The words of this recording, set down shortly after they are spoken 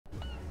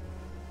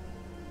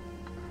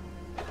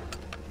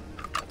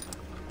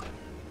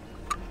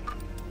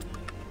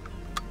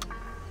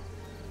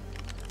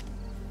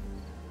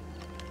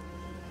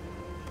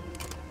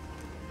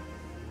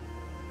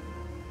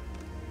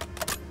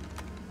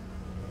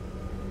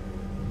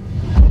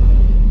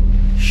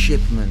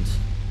Shipment.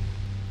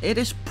 It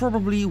is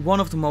probably one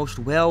of the most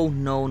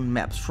well-known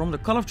maps from the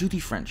Call of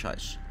Duty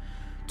franchise,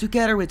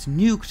 together with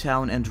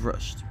Nuketown and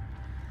Rust.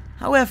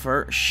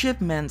 However,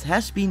 Shipment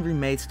has been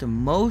remade the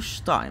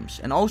most times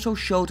and also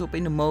showed up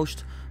in the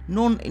most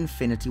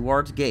non-Infinity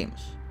Ward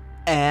games.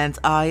 And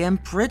I am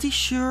pretty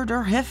sure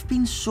there have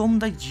been some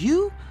that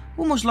you,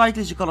 who most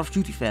likely is a Call of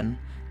Duty fan,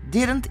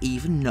 didn't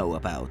even know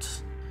about.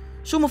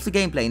 Some of the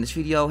gameplay in this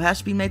video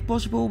has been made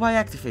possible by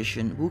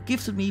Activision, who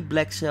gifted me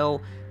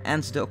Blackcell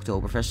and the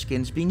Oktoberfest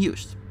skins being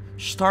used.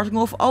 Starting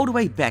off all the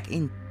way back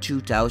in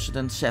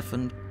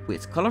 2007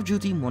 with Call of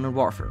Duty Modern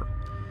Warfare.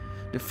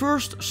 The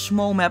first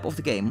small map of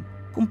the game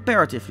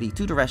comparatively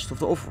to the rest of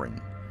the offering.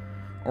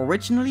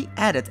 Originally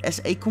added as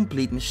a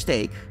complete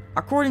mistake,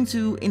 according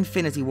to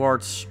Infinity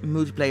Ward's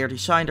multiplayer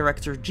design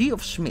director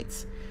Geoff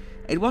Smith.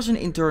 It was an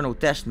internal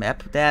test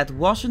map that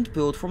wasn't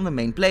pulled from the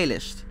main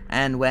playlist,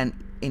 and when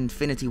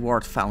Infinity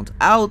Ward found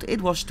out,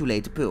 it was too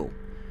late to pull.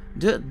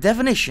 The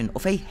definition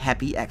of a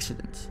happy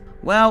accident.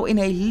 While in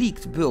a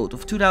leaked build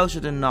of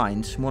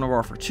 2009's Modern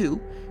Warfare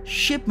 2,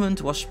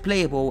 Shipment was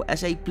playable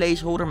as a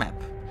placeholder map.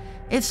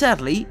 It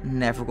sadly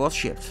never got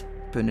shipped,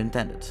 pun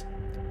intended.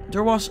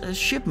 There was a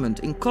Shipment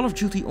in Call of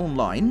Duty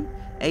Online,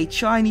 a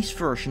Chinese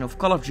version of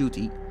Call of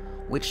Duty,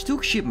 which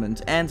took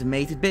Shipment and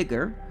made it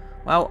bigger,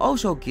 while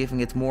also giving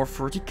it more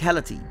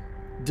verticality.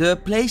 The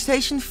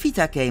PlayStation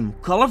Vita game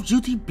Call of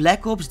Duty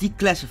Black Ops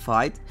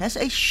Declassified has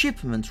a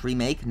Shipment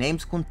remake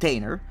named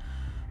Container,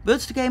 but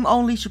the game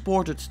only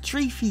supported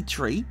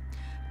 3v3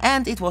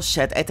 and it was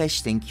set at a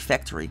stinky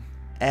factory.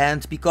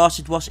 And because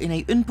it was in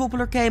an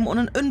unpopular game on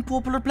an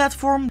unpopular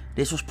platform,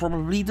 this was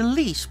probably the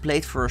least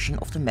played version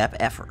of the map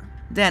ever.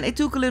 Then it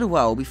took a little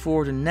while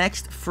before the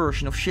next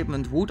version of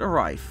Shipment would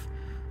arrive,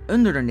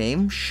 under the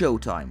name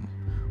Showtime,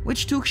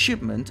 which took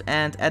Shipment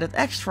and added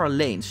extra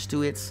lanes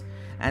to it,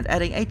 and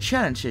adding a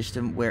challenge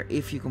system where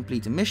if you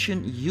complete a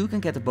mission you can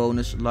get a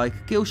bonus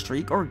like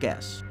killstreak or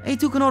gas. It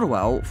took another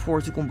while for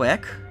it to come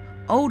back,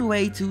 all the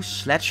way to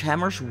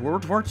Sledgehammer's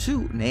World War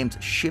II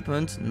named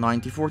Shipment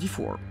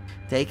 1944,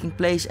 taking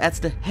place at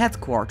the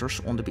headquarters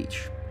on the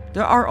beach.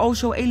 There are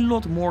also a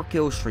lot more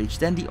killstreaks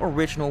than the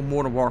original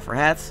Modern Warfare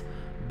had,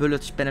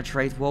 bullets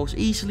penetrate walls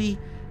easily,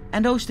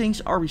 and those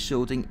things are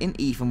resulting in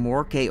even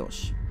more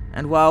chaos.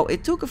 And while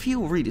it took a few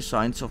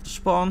redesigns of the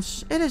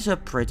spawns, it is a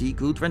pretty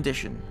good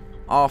rendition.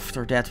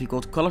 After that we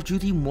got Call of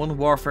Duty Modern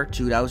Warfare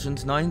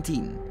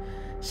 2019,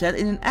 set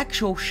in an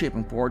actual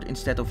shipping port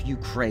instead of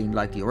Ukraine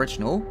like the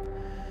original.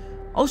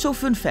 Also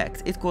fun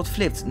fact, it got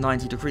flipped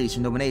 90 degrees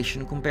in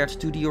domination compared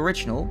to the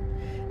original,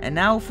 and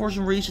now for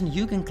some reason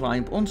you can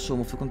climb on some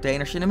of the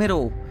containers in the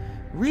middle,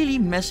 really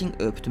messing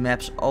up the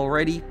map's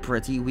already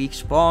pretty weak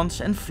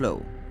spawns and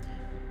flow.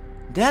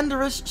 Then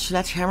there is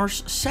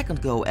Sledgehammer's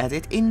second go at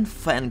it in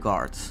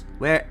Vanguard,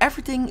 where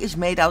everything is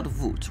made out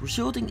of wood,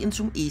 resulting in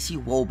some easy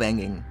wall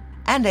banging.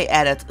 And they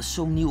added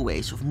some new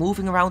ways of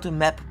moving around the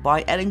map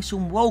by adding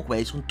some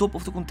walkways on top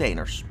of the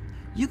containers.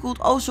 You could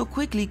also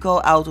quickly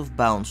go out of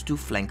bounds to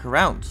flank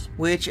around,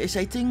 which is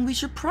a thing we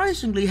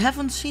surprisingly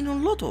haven't seen a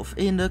lot of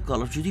in the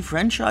Call of Duty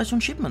franchise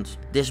on Shipment.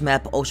 This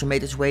map also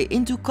made its way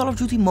into Call of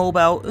Duty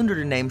Mobile under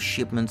the name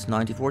Shipment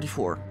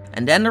 1944.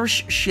 And then there's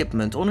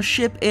Shipment on a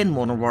ship in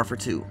Modern Warfare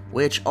 2,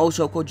 which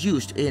also got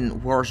used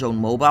in Warzone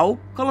Mobile,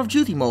 Call of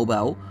Duty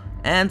Mobile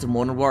and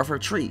Modern Warfare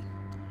 3.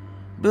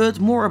 But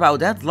more about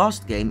that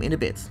last game in a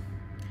bit.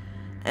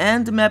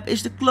 And the map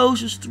is the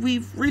closest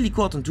we've really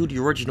gotten to the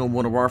original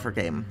Modern Warfare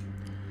game,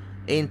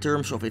 in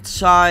terms of its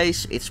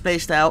size, its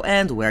playstyle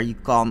and where you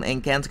can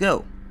and can't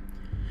go.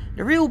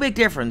 The real big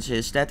difference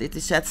is that it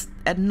is set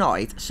at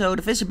night, so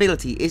the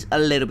visibility is a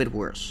little bit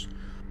worse.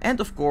 And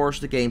of course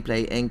the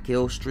gameplay and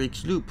kill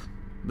streaks loop.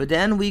 But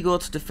then we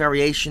got the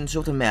variations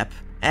of the map,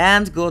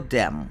 and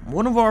goddamn,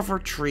 Modern Warfare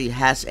 3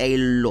 has a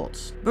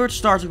lot. But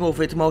starting off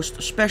with the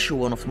most special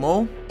one of them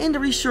all, in the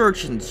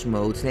Resurgence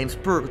mode named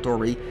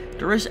Purgatory,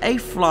 there is a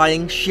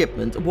flying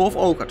shipment above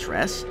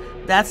Alcatraz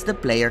that the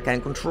player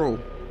can control.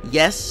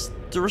 Yes,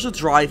 there is a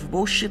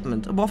drivable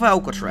shipment above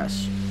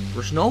Alcatraz.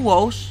 There's no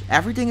walls,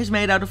 everything is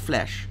made out of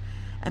flesh,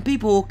 and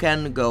people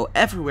can go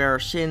everywhere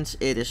since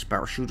it is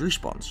parachute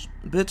respawns.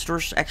 But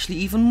there's actually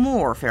even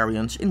more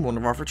variants in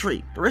Modern Warfare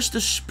 3. There is the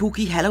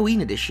spooky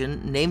Halloween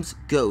edition named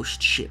Ghost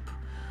Ship,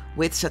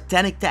 with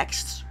satanic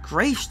texts,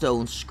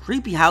 gravestones,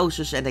 creepy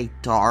houses and a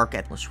dark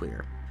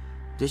atmosphere.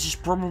 This is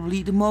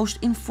probably the most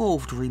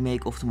involved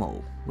remake of them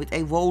all, with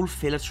a whole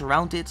village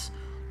around it,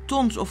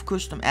 tons of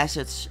custom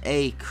assets,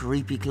 a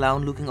creepy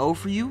clown looking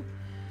over you,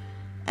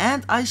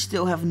 and I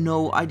still have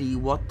no idea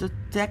what the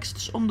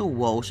texts on the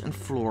walls and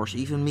floors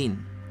even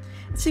mean.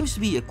 It seems to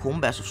be a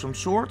combat of some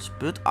sort,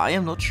 but I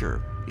am not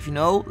sure. If you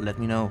know, let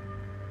me know.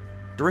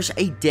 There is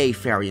a day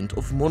variant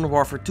of Modern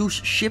Warfare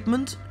 2's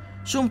Shipment,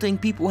 something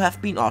people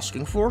have been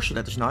asking for, so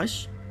that is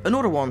nice.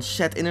 Another one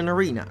set in an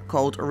arena,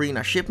 called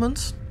Arena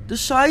Shipment. The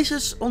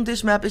sizes on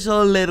this map is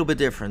a little bit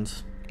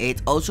different.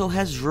 It also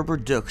has rubber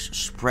ducks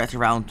spread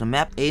around the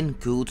map in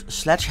good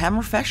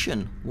Sledgehammer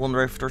fashion.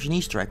 Wonder if there's an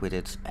Easter egg with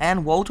it.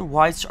 And Walter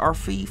White's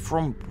RV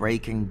from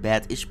Breaking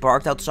Bad is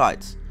parked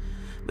outside.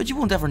 but you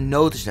won't ever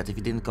notice that if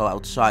you didn't go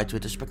outside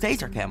with a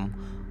spectator cam.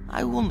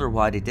 I wonder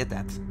why they did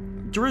that.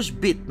 There is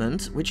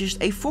Shipment, which is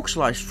a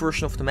voxelized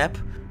version of the map,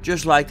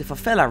 just like the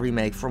Favela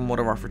remake from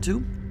Modern Warfare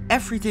 2.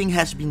 Everything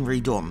has been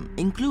redone,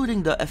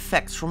 including the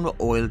effects from the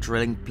oil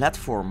drilling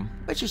platform,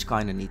 which is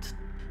kinda neat.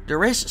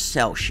 There is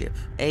Cell Ship,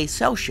 a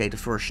cell shaded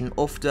version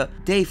of the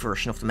day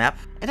version of the map.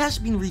 It has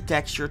been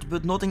retextured,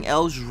 but nothing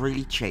else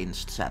really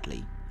changed,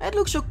 sadly. It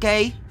looks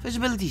okay,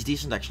 visibility is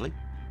decent actually.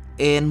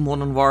 In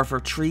Modern Warfare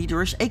 3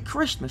 there is a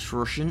Christmas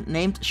version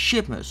named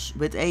Shipment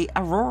with a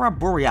Aurora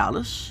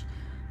Borealis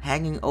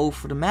hanging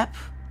over the map,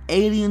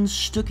 aliens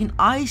stuck in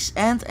ice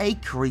and a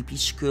creepy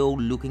skull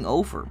looking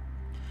over.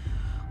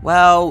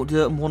 While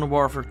the Modern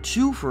Warfare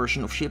 2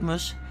 version of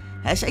Shipment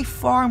has a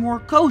far more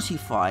cozy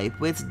vibe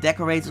with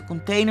decorated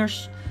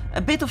containers,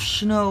 a bit of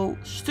snow,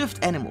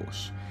 stuffed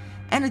animals,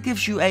 and it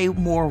gives you a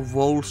more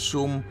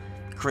wholesome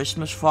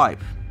Christmas vibe.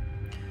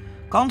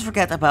 Can't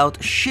forget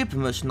about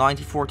Shipment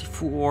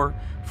 1944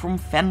 from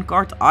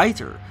Vanguard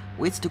either,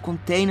 with the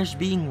containers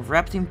being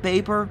wrapped in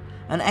paper,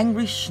 an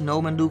angry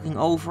snowman looking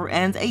over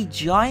and a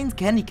giant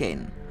candy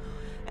cane.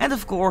 And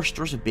of course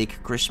there's a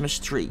big Christmas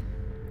tree.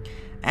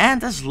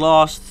 And as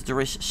last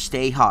there is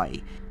Stay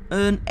High,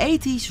 an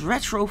 80s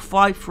retro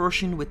vibe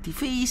version with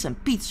TVs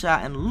and pizza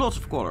and lots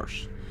of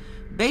colors,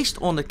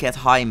 based on the Cat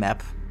High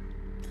map.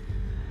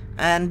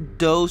 And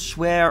those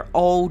were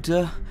all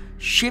the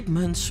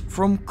shipments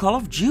from Call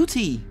of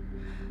Duty.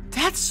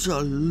 That's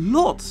a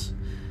lot.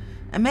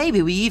 And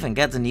maybe we even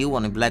get the new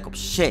one in Black Ops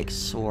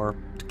 6 or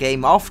the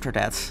game after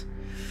that.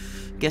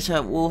 Guess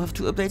we'll have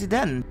to update it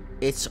then.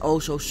 It's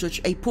also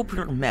such a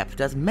popular map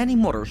that many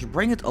modders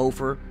bring it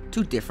over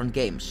to different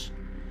games.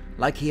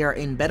 Like here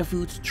in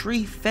Battlefield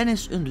 3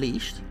 Venice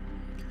Unleashed,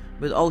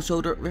 but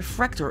also the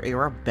Refractor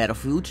era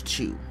Battlefield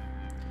 2.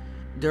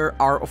 There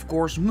are of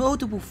course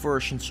multiple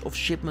versions of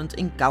Shipment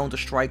in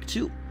Counter-Strike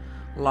 2,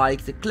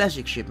 like the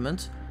classic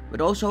Shipment,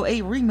 but also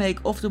a remake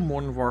of the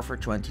Modern Warfare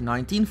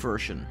 2019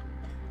 version.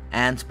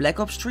 And Black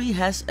Ops 3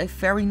 has a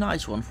very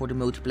nice one for the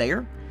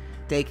multiplayer,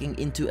 taking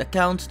into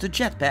account the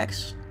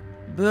jetpacks,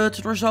 but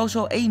there's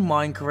also a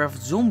Minecraft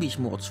Zombies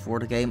mods for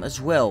the game as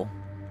well.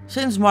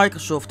 Since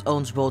Microsoft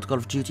owns both Call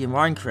of Duty and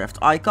Minecraft,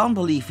 I can't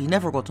believe we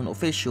never got an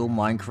official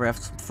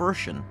Minecraft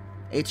version.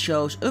 It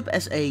shows up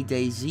as a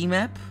DayZ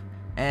map,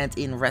 and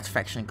in Red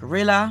Faction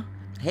Guerrilla,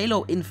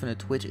 Halo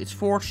Infinite with its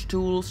Forge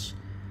tools,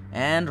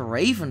 and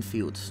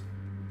Ravenfield.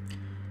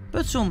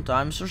 But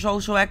sometimes there's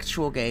also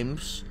actual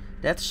games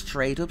that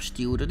straight up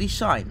steal the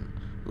design,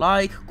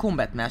 like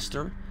Combat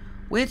Master,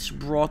 which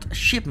brought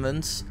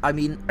Shipment,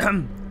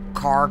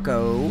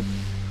 Cargo,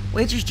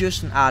 which is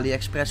just an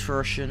AliExpress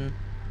version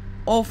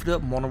of the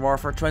Modern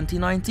Warfare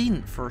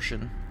 2019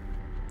 version.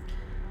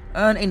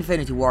 An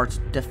Infinity Ward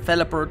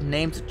developer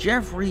named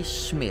Jeffrey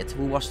Smith,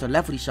 who was the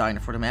level designer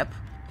for the map,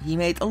 he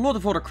made a lot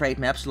of other great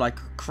maps like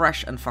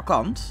Crash and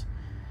Vacant,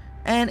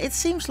 and it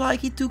seems like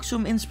he took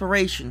some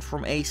inspiration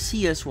from a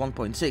CS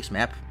 1.6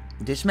 map.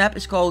 This map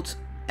is called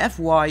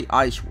FY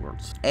Ice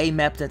World, a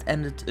map that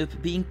ended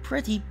up being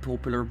pretty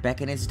popular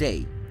back in its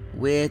day,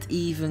 with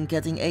even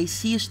getting a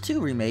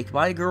CS2 remake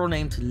by a girl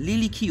named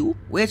Lily Q,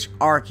 which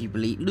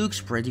arguably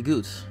looks pretty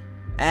good.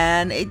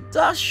 And it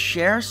does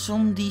share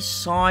some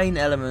design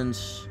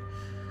elements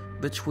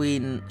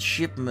between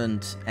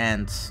Shipment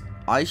and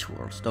Ice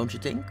World, don't you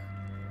think?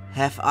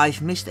 Have I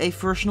missed a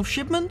version of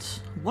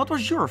Shipment? What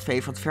was your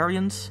favorite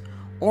variant?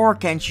 Or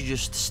can't you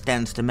just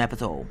stand the map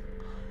at all?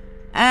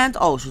 And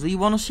also, do you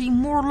want to see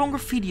more longer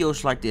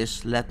videos like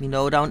this? Let me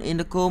know down in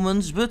the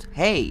comments. But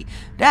hey,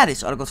 that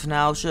is all I got for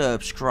now.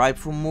 Subscribe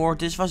for more.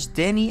 This was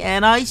Danny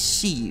and I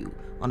see you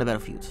on the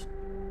battlefield.